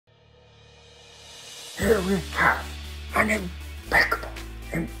here we have an impeccable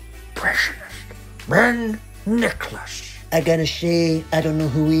impressionist, Ben Nickless. I gotta say, I don't know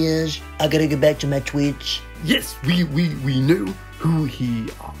who he is. I gotta get back to my tweets. Yes, we know who he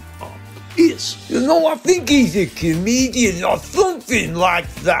is. You know, I think he's a comedian or something like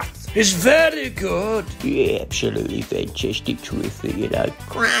that. It's very good. Yeah, absolutely fantastic, terrific, you know.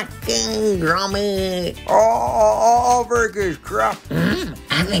 Cracking, grummy. Oh, very good crap.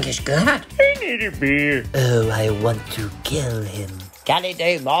 I think it's good. I need a beer. Oh, I want to kill him. Can he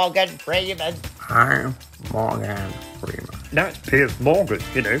do Morgan Freeman? I'm Morgan Freeman. No, it's Piers Morgan,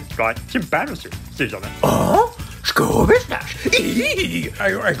 you know, like, it's embarrassing. See on it. Oh, school business.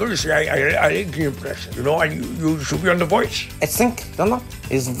 I gotta say, I like the impression, you know, and you should be on The Voice. I think, Donald,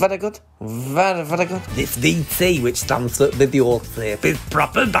 is very good. Very, very good. This VT, which stands for Video Tape, is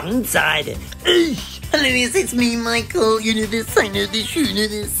proper bang-sided. Hello, yes, it's me, Michael. You know this, I know this, you know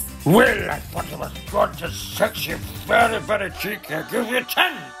this. Well, I thought you was gorgeous, sexy, very, very cheeky. I'll give you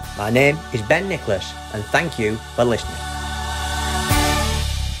 10. My name is Ben Nickless, and thank you for listening.